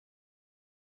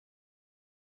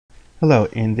Hello,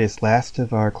 in this last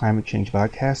of our climate change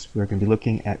podcasts, we're going to be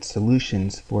looking at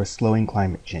solutions for slowing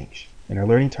climate change. And our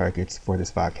learning targets for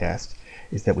this podcast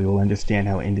is that we will understand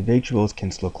how individuals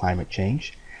can slow climate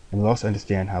change, and we'll also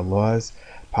understand how laws,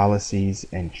 policies,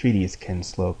 and treaties can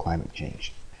slow climate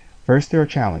change. First, there are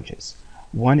challenges.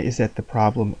 One is that the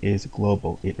problem is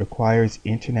global. It requires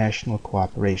international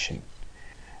cooperation.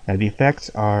 Now, the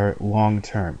effects are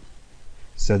long-term,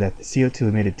 so that the CO2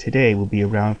 emitted today will be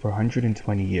around for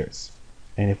 120 years.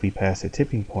 And if we pass a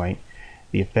tipping point,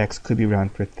 the effects could be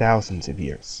around for thousands of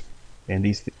years. And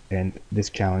this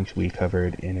challenge we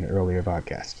covered in an earlier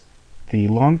podcast. The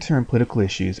long-term political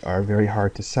issues are very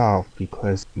hard to solve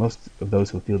because most of those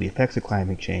who feel the effects of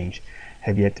climate change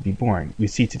have yet to be born. We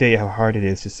see today how hard it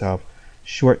is to solve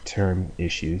short-term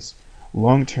issues.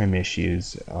 Long-term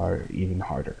issues are even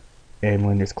harder. And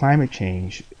when there's climate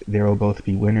change, there will both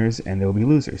be winners and there will be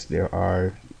losers. There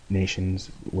are nations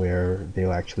where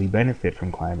they'll actually benefit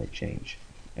from climate change.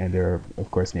 And there are, of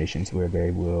course, nations where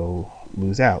they will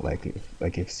lose out. Like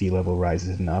if sea level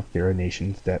rises enough, there are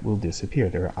nations that will disappear.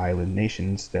 There are island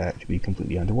nations that will be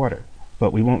completely underwater.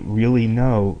 But we won't really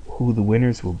know who the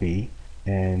winners will be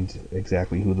and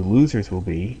exactly who the losers will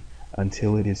be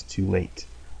until it is too late.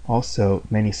 Also,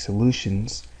 many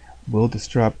solutions will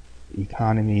disrupt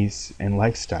economies and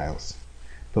lifestyles,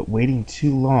 but waiting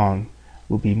too long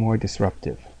will be more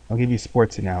disruptive. I'll give you a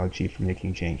sports analogy for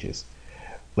making changes.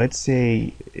 Let's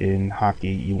say in hockey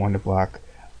you want to block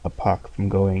a puck from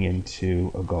going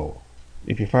into a goal.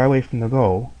 If you're far away from the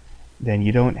goal, then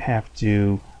you don't have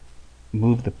to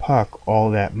move the puck all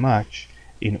that much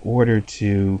in order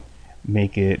to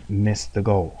make it miss the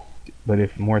goal. But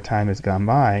if more time has gone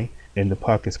by and the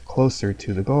puck is closer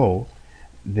to the goal,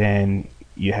 then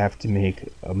you have to make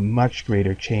a much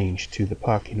greater change to the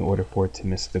puck in order for it to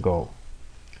miss the goal.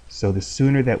 So the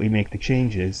sooner that we make the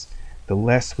changes, the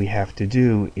less we have to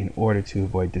do in order to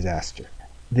avoid disaster.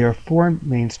 There are four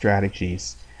main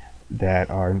strategies that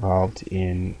are involved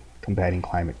in combating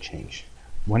climate change.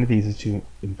 One of these is to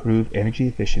improve energy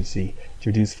efficiency to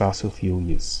reduce fossil fuel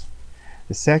use.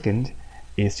 The second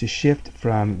is to shift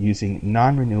from using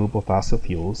non-renewable fossil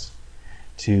fuels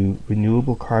to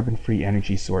renewable carbon-free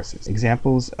energy sources.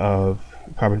 Examples of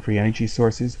carbon-free energy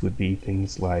sources would be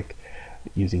things like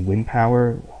using wind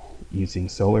power, using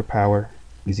solar power,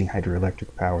 using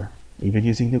hydroelectric power, even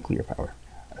using nuclear power.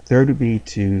 A third would be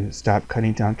to stop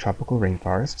cutting down tropical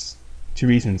rainforests. Two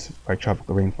reasons why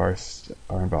tropical rainforests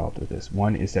are involved with this.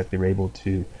 One is that they're able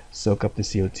to soak up the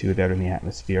CO2 that are in the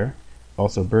atmosphere.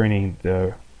 Also, burning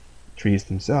the trees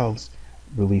themselves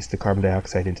release the carbon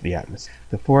dioxide into the atmosphere.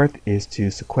 The fourth is to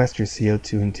sequester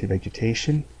CO2 into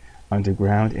vegetation,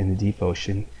 underground, and the deep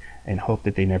ocean, and hope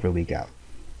that they never leak out.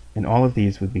 And all of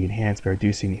these would be enhanced by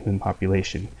reducing the human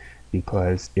population,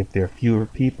 because if there are fewer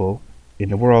people in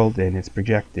the world than is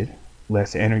projected,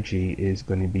 less energy is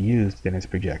going to be used than is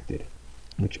projected,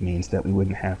 which means that we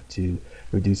wouldn't have to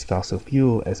reduce fossil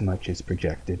fuel as much as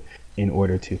projected in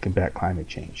order to combat climate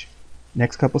change.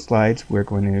 Next couple slides, we're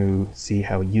going to see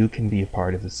how you can be a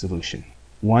part of the solution.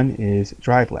 One is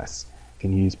drive less. You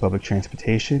can use public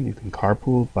transportation, you can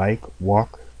carpool, bike,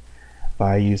 walk,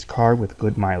 buy a used car with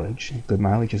good mileage. Good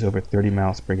mileage is over 30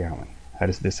 miles per gallon. How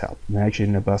does this help?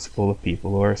 Imagine a bus full of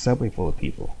people or a subway full of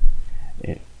people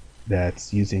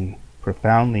that's using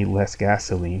profoundly less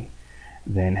gasoline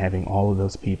than having all of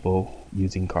those people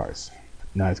using cars.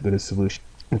 Not as good a solution,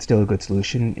 but still a good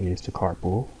solution is to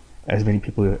carpool. As many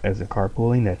people as are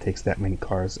carpooling, that takes that many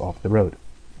cars off the road.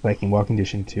 Biking, walking, in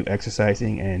addition to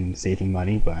exercising and saving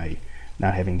money by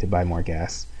not having to buy more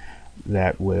gas,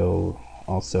 that will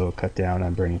also cut down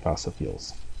on burning fossil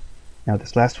fuels. Now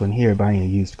this last one here, buying a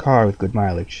used car with good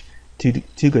mileage, two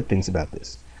good things about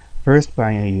this. First,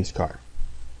 buying a used car.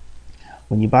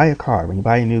 When you buy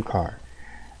a new car,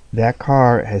 that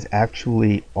car has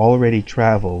actually already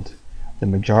traveled the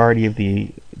majority of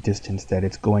the distance that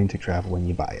it's going to travel when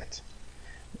you buy it.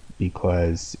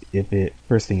 Because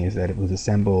first thing is that it was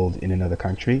assembled in another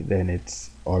country, then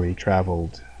it's already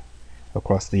traveled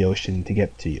across the ocean to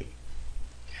get to you.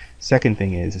 Second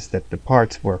thing is that the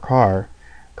parts for a car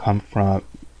come from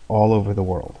all over the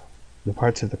world. The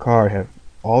parts of the car have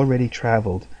already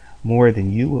traveled more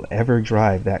than you will ever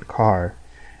drive that car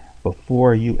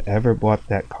before you ever bought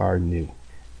that car new.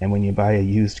 And when you buy a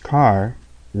used car,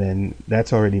 then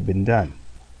that's already been done.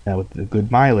 Now with the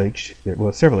good mileage, there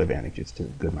are several advantages to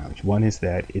good mileage. One is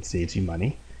that it saves you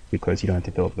money because you don't have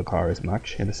to fill up the car as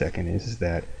much. And the second is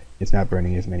that it's not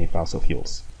burning as many fossil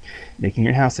fuels. Making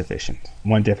your house efficient.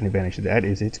 One definite advantage of that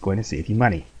is it's going to save you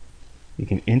money. You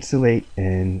can insulate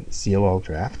and seal all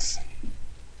drafts.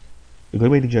 A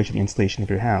good way to judge the insulation of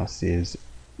your house is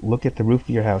look at the roof of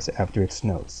your house after it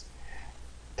snows.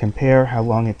 Compare how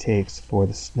long it takes for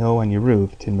the snow on your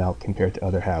roof to melt compared to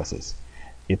other houses.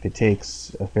 If it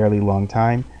takes a fairly long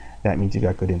time, that means you've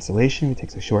got good insulation. If it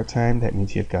takes a short time, that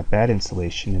means you've got bad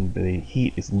insulation and the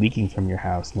heat is leaking from your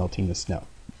house, melting the snow.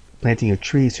 Planting a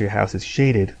tree so your house is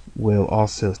shaded will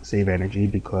also save energy,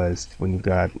 because when you've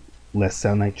got less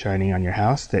sunlight shining on your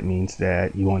house, that means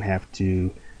that you won't have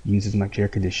to use as much air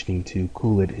conditioning to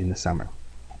cool it in the summer.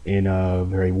 In a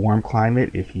very warm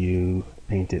climate, if you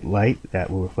paint it light, that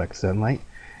will reflect sunlight.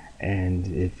 And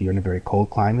if you're in a very cold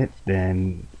climate,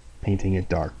 then painting it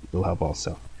dark will help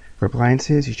also. For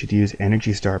appliances, you should use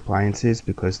Energy Star appliances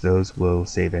because those will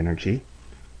save energy.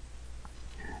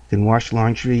 Then wash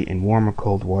laundry in warm or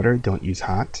cold water. Don't use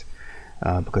hot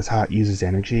because hot uses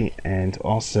energy. And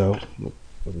also, look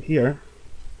over here,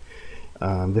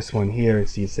 this one here,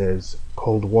 see, it says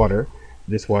cold water.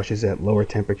 This washes at lower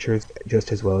temperatures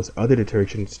just as well as other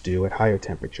detergents do at higher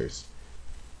temperatures.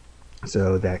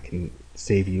 So that can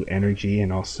save you energy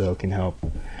and also can help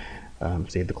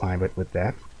save the climate with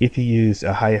that. If you use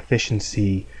a high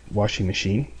efficiency washing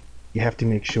machine, you have to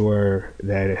make sure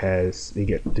that they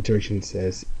get detergent that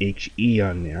says HE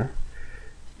on there,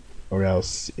 or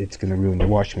else it's going to ruin your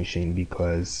washing machine,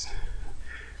 because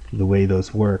the way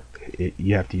those work,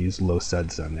 you have to use low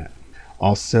suds on that.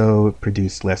 Also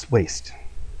produce less waste.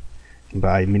 You can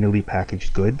buy minimally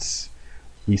packaged goods,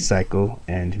 recycle,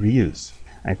 and reuse.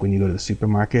 Like when you go to the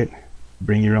supermarket,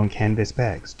 bring your own canvas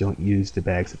bags. Don't use the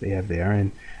bags that they have there.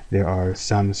 And there are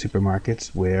some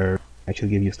supermarkets where actually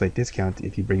give you a slight discount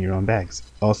if you bring your own bags.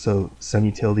 Also, some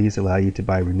utilities allow you to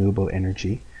buy renewable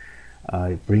energy.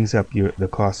 It brings up the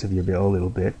cost of your bill a little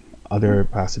bit. Other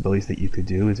possibilities that you could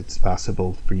do is it's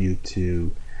possible for you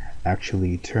to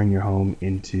actually turn your home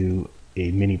into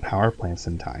a mini power plant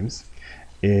sometimes.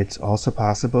 It's also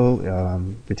possible,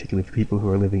 particularly for people who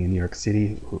are living in New York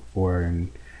City or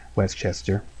in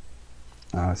Westchester,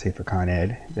 say for Con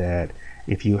Ed, that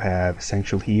if you have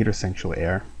central heat or central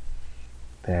air,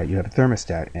 that you have a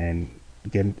thermostat, and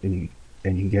you can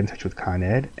get in touch with Con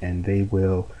Ed, and they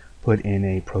will put in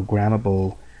a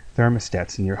programmable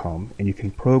thermostats in your home, and you can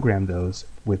program those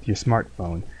with your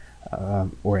smartphone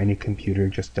or any computer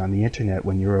just on the internet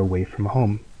when you're away from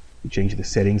home. You change the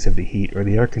settings of the heat or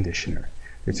the air conditioner.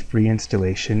 There's free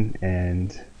installation,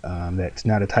 and that's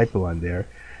not a typo on there.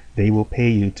 They will pay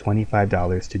you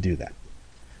 $25 to do that.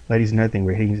 Ladies, another thing,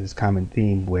 we're hitting this common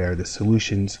theme where the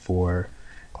solutions for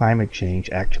climate change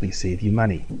actually save you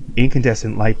money.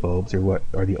 Incandescent light bulbs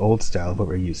are the old style of what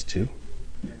we're used to,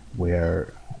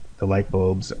 where the light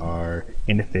bulbs are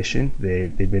inefficient.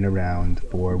 They've been around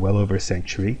for well over a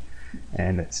century,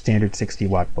 and a standard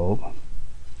 60-watt bulb,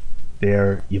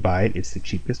 there you buy it, it's the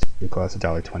cheapest, it costs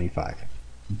 $1.25.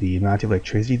 The amount of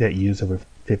electricity that you use over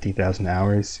 50,000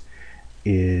 hours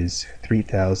is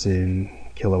 3,000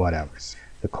 kilowatt hours.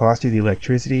 The cost of the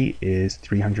electricity is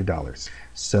 $300.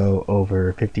 So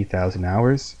over 50,000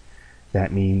 hours,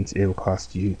 that means it will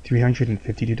cost you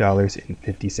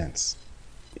 $352.50.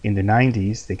 In the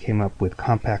 90s, they came up with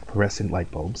compact fluorescent light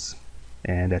bulbs,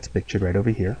 and that's pictured right over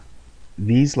here.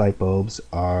 These light bulbs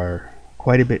are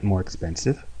quite a bit more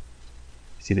expensive.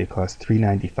 See, they cost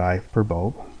 $3.95 per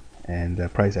bulb, and the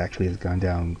price actually has gone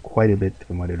down quite a bit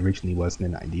from what it originally was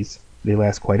in the 90s. They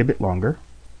last quite a bit longer.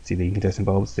 See, the incandescent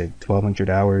bulbs, they have 1,200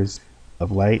 hours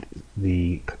of light.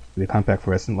 The compact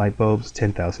fluorescent light bulbs,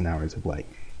 10,000 hours of light.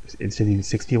 Instead of using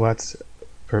 60 watts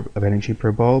of energy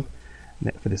per bulb,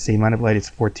 for the same amount of light, it's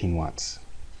 14 watts.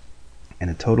 And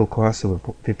the total cost over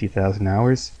 50,000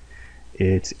 hours,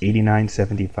 it's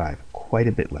 $89.75, quite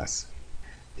a bit less.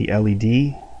 The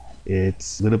LED,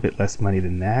 it's a little bit less money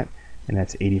than that, and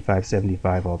that's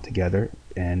 $85.75 altogether,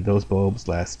 and those bulbs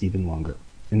last even longer.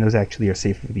 And those actually are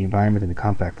safer for the environment than the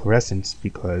compact fluorescents,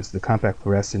 because the compact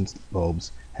fluorescent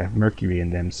bulbs have mercury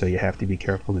in them, so you have to be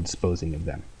careful in disposing of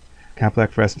them.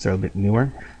 Compact fluorescents are a bit newer.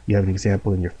 You have an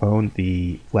example in your phone.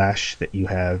 The flash that you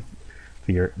have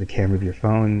for the camera of your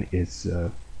phone is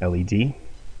LED.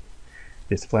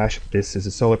 This is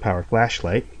a solar power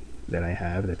flashlight that I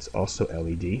have that's also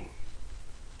LED.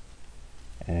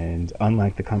 And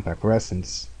unlike the compact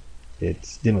fluorescents,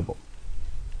 it's dimmable.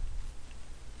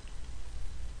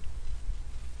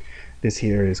 This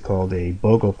here is called a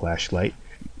BOGO flashlight.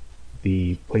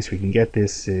 The place where you can get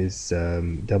this is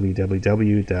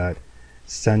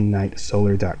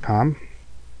www.sunnightsolar.com.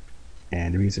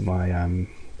 And the reason why I'm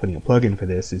putting a plug in for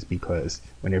this is because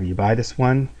whenever you buy this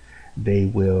one, they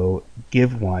will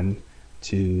give one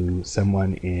to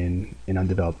someone in an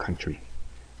undeveloped country.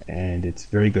 And it's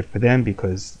very good for them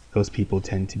because those people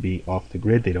tend to be off the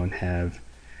grid. They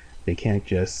can't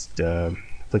just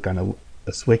flick on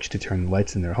a switch to turn the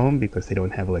lights in their home because they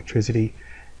don't have electricity.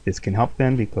 This can help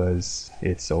them because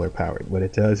it's solar powered. What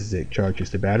it does is it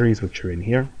charges the batteries, which are in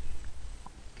here,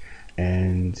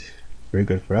 and very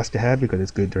good for us to have because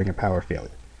it's good during a power failure.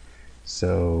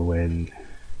 So when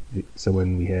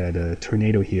we had a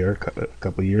tornado here a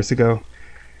couple of years ago,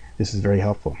 this is very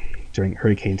helpful. During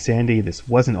Hurricane Sandy, this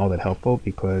wasn't all that helpful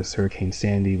because Hurricane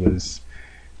Sandy was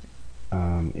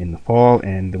in the fall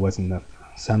and there wasn't enough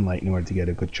sunlight in order to get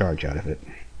a good charge out of it.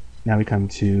 Now we come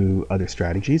to other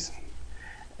strategies,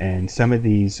 and some of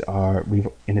these we've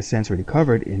in a sense already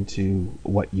covered into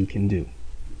what you can do.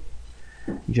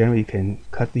 Generally, you can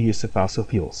cut the use of fossil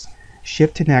fuels.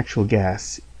 Shift to natural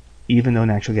gas. Even though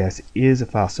natural gas is a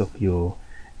fossil fuel,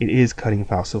 it is cutting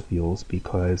fossil fuels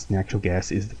because natural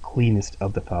gas is the cleanest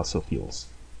of the fossil fuels.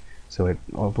 So it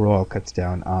overall cuts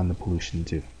down on the pollution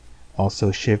too.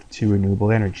 Also, shift to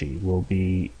renewable energy. We'll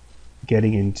be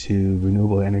getting into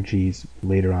renewable energies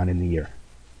later on in the year.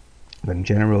 But in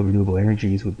general, renewable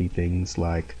energies would be things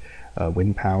like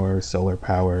wind power, solar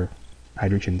power,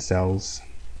 hydrogen cells.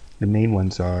 The main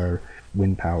ones are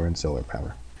wind power and solar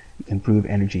power. Improve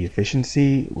energy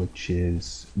efficiency, which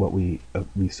is what we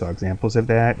saw examples of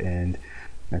that, and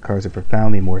our cars are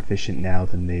profoundly more efficient now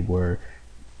than they were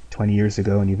 20 years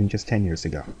ago and even just 10 years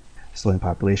ago. Slowing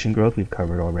population growth we've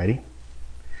covered already.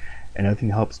 Another thing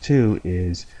that helps too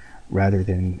is rather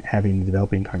than having the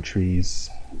developing countries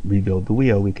rebuild the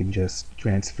wheel, we can just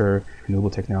transfer renewable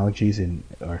technologies and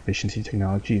our efficiency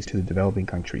technologies to the developing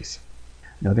countries.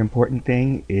 Another important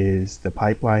thing is the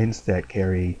pipelines that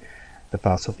carry the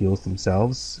fossil fuels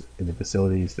themselves and the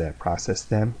facilities that process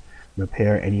them,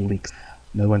 repair any leaks.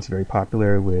 Another one's very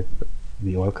popular with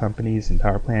the oil companies and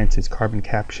power plants is carbon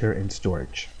capture and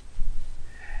storage.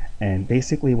 And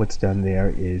basically what's done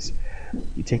there is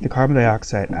you take the carbon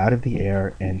dioxide out of the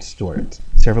air and store it.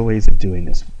 Several ways of doing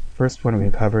this. First one we're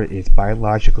going to cover is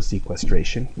biological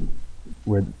sequestration,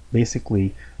 where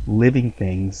basically living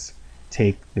things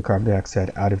take the carbon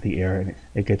dioxide out of the air and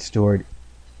it gets stored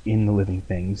in the living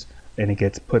things and it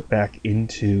gets put back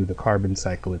into the carbon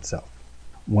cycle itself.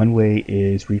 One way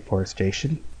is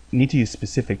reforestation. You need to use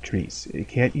specific trees. You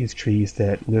can't use trees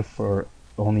that live for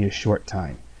only a short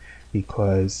time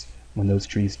because when those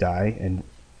trees die and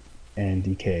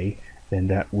decay, then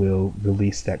that will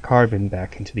release that carbon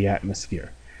back into the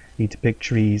atmosphere. You need to pick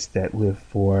trees that live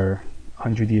for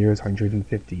 100 years,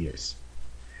 150 years,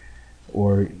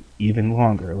 or even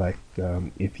longer. Like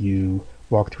if you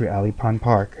walk through Alley Pond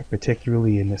Park,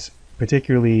 particularly in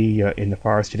the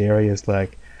forested areas,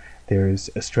 like there's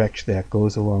a stretch that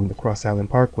goes along the Cross Island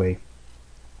Parkway,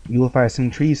 you will find some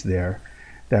trees there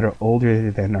that are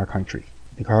older than our country.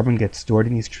 The carbon gets stored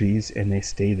in these trees and they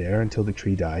stay there until the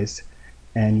tree dies.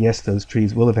 And yes, those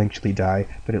trees will eventually die,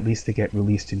 but at least they get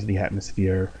released into the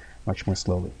atmosphere much more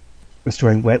slowly.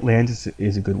 Restoring wetlands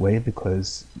is a good way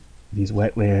because these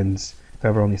wetlands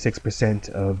cover only 6%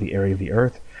 of the area of the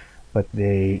Earth, but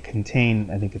they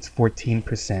contain, I think it's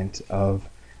 14% of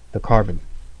the carbon.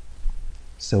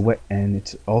 So and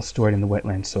it's all stored in the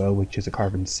wetland soil, which is a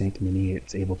carbon sink, meaning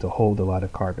it's able to hold a lot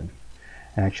of carbon.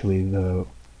 And actually, the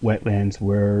wetlands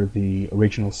were the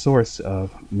original source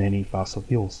of many fossil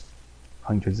fuels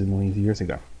hundreds of millions of years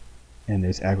ago. And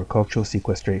there's agricultural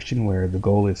sequestration, where the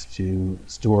goal is to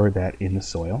store that in the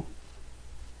soil.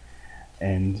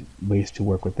 And ways to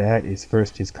work with that is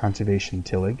first is conservation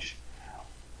tillage.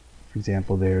 For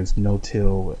example, there's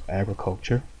no-till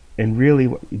agriculture. And really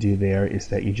what you do there is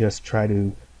that you just try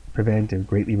to prevent or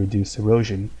greatly reduce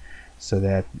erosion so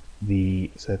that the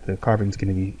carbon is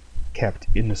going to be kept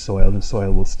in the soil and the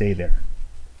soil will stay there.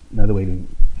 Another way to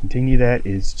continue that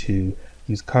is to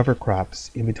use cover crops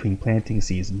in between planting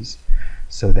seasons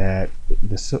so that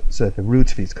the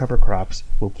roots for these cover crops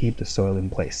will keep the soil in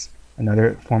place.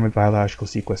 Another form of biological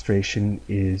sequestration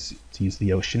is to use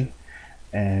the ocean,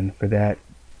 and for that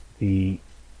a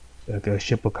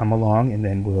ship will come along and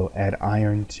then we'll add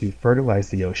iron to fertilize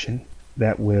the ocean.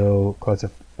 That will cause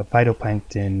a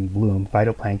phytoplankton bloom.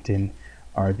 Phytoplankton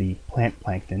are the plant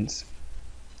planktons.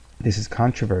 This is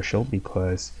controversial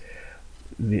because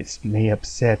this may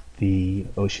upset the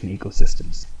ocean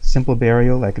ecosystems. Simple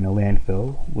burial, like in a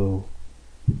landfill, will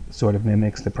sort of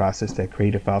mimics the process that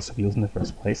created fossil fuels in the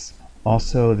first place.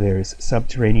 Also, there's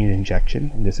subterranean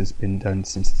injection, and this has been done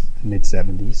since the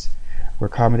mid-70s, where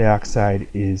carbon dioxide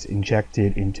is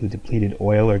injected into a depleted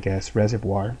oil or gas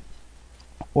reservoir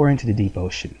or into the deep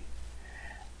ocean.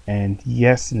 And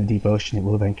yes, in the deep ocean it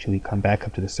will eventually come back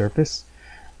up to the surface,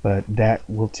 but that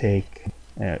will take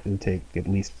at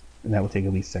least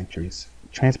centuries.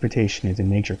 Transportation is a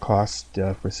major cost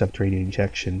for subterranean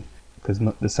injection because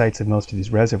the sites of most of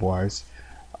these reservoirs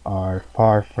are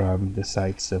far from the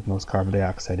sites of most carbon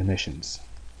dioxide emissions.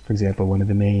 For example, one of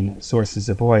the main sources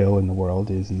of oil in the world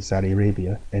is in Saudi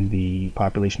Arabia, and the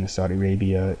population of Saudi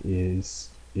Arabia is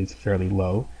fairly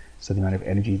low, so the amount of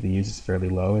energy they use is fairly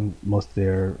low, and most of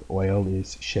their oil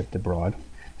is shipped abroad.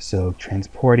 So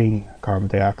transporting carbon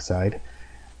dioxide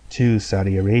to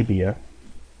Saudi Arabia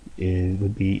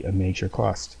would be a major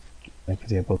cost. Like, for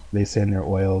example, they send their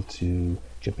oil to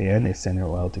Japan, they send their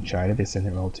oil to China, they send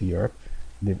their oil to Europe.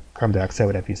 The carbon dioxide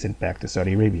would have to be sent back to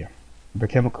Saudi Arabia. For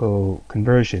chemical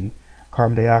conversion,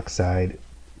 carbon dioxide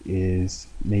is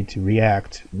made to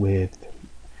react with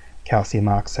calcium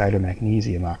oxide or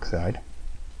magnesium oxide.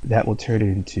 That will turn it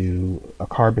into a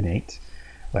carbonate,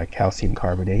 like calcium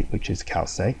carbonate, which is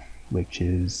calcite, which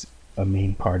is a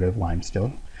main part of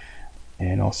limestone,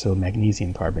 and also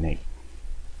magnesium carbonate.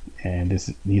 And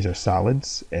these are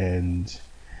solids, and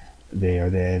they are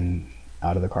then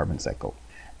out of the carbon cycle.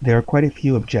 There are quite a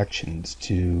few objections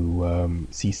to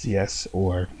CCS,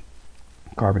 or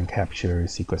carbon capture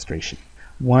sequestration.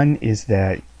 One is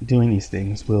that doing these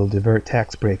things will divert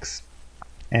tax breaks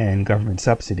and government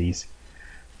subsidies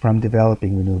from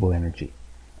developing renewable energy.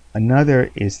 Another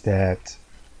is that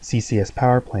CCS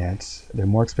power plants, they're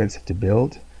more expensive to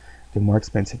build, they're more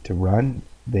expensive to run,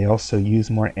 they also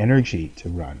use more energy to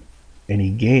run.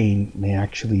 Any gain may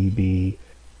actually be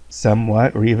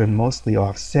somewhat or even mostly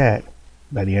offset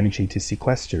by the energy to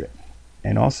sequester it.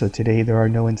 And also today there are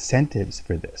no incentives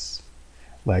for this.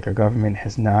 Like, our government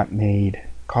has not made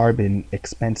carbon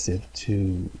expensive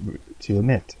to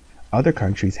emit. Other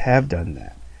countries have done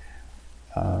that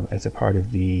as a part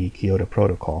of the Kyoto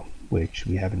Protocol, which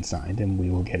we haven't signed, and we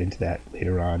will get into that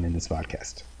later on in this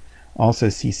podcast. Also,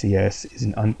 CCS is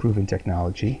an unproven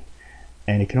technology,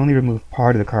 and it can only remove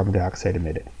part of the carbon dioxide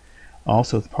emitted.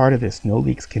 Also, as part of this, no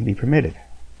leaks can be permitted.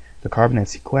 The carbon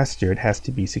that's sequestered has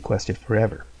to be sequestered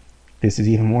forever. This is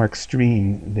even more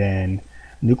extreme than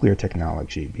nuclear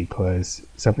technology, because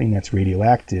something that's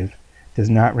radioactive does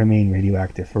not remain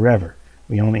radioactive forever.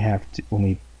 We only have to, when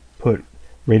we put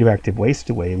radioactive waste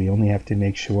away, we only have to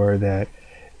make sure that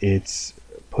it's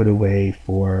put away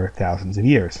for thousands of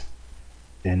years.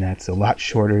 And that's a lot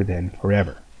shorter than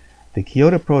forever. The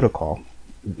Kyoto Protocol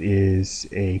is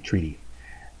a treaty.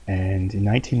 And in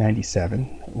 1997,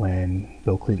 when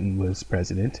Bill Clinton was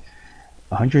president,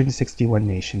 161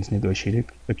 nations negotiated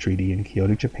a treaty in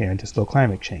Kyoto, Japan to slow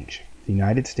climate change. The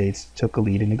United States took a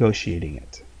lead in negotiating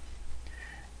it.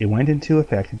 It went into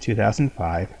effect in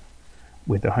 2005,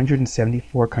 with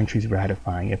 174 countries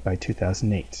ratifying it by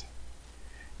 2008.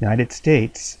 The United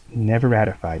States never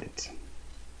ratified it.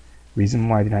 The reason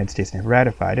why the United States never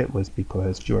ratified it was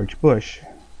because George Bush,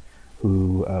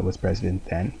 who was president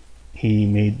then, he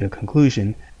made the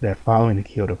conclusion that following the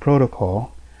Kyoto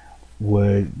Protocol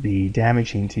would be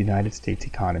damaging to the United States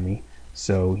economy,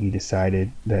 so he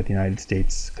decided that the United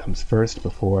States comes first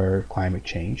before climate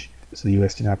change. So the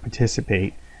U.S. did not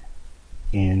participate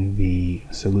in the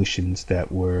solutions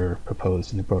that were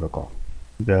proposed in the protocol.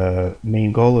 The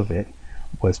main goal of it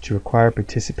was to require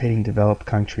participating developed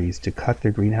countries to cut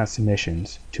their greenhouse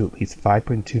emissions to at least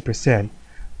 5.2%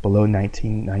 below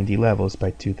 1990 levels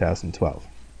by 2012.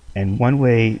 And one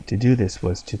way to do this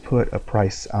was to put a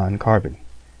price on carbon.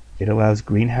 It allows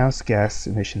greenhouse gas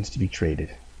emissions to be traded,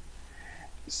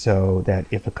 so that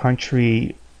if a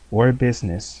country or a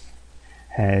business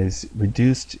has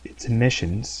reduced its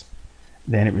emissions,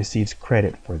 then it receives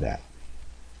credit for that.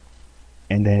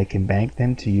 And then it can bank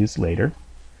them to use later.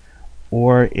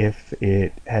 Or if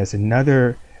it has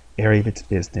another area of its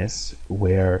business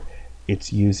where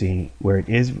it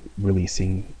is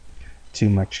releasing too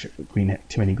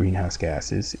many greenhouse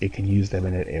gases, it can use them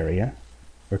in that area,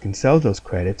 or can sell those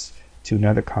credits to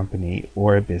another company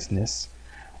or a business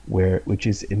which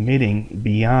is emitting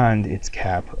beyond its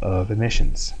cap of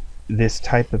emissions. This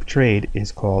type of trade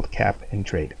is called cap and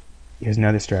trade. Here's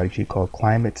another strategy called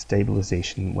climate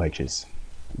stabilization wedges.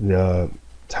 The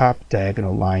top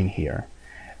diagonal line here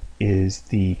is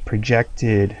the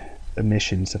projected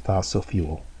emissions of fossil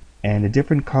fuel. And the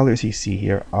different colors you see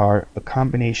here are a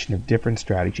combination of different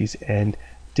strategies, and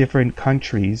different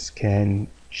countries can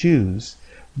choose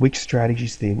which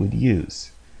strategies they would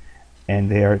use. And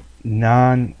they are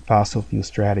non-fossil fuel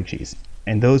strategies.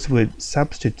 And those would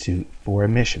substitute for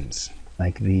emissions.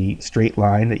 Like the straight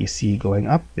line that you see going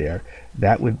up there,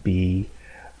 that would be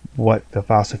what the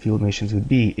fossil fuel emissions would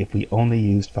be if we only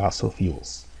used fossil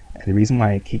fuels. And the reason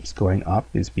why it keeps going up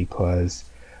is because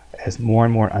as more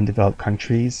and more undeveloped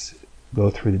countries go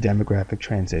through the demographic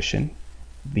transition,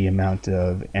 the amount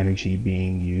of energy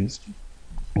being used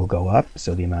will go up,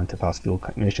 so the amount of fossil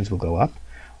fuel emissions will go up.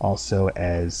 Also,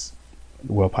 as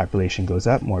the world population goes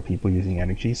up, more people using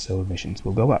energy, so emissions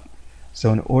will go up.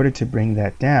 So in order to bring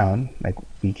that down, like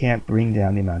we can't bring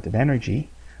down the amount of energy,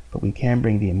 but we can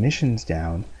bring the emissions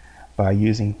down by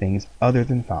using things other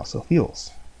than fossil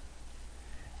fuels.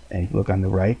 And if you look on the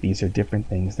right, these are different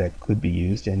things that could be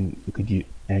used, and you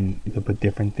could put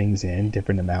different things in,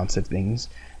 different amounts of things,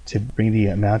 to bring the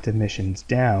amount of emissions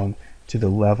down to the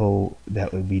level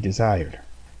that would be desired.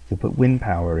 You could put wind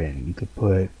power in.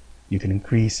 You can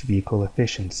increase vehicle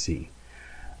efficiency,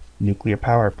 nuclear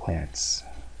power plants,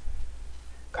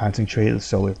 concentrated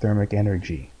solar thermic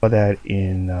energy. All that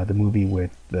in the movie where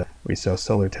you saw a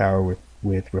solar tower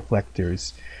with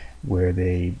reflectors, where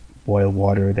they boil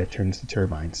water that turns to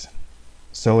turbines.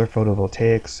 Solar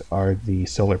photovoltaics are the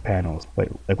solar panels,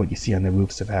 like what you see on the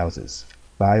roofs of houses.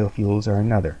 Biofuels are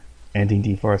another. Ending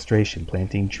deforestation,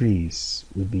 planting trees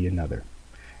would be another.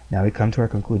 Now we come to our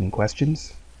concluding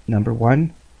questions. Number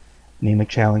 1, name a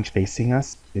challenge facing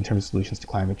us in terms of solutions to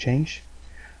climate change.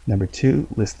 Number 2,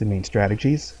 list the main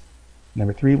strategies.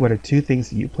 Number 3, what are 2 things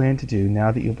that you plan to do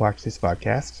now that you've watched this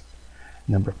podcast?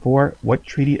 Number 4, what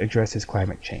treaty addresses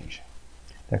climate change?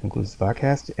 That concludes the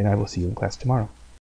podcast, and I will see you in class tomorrow.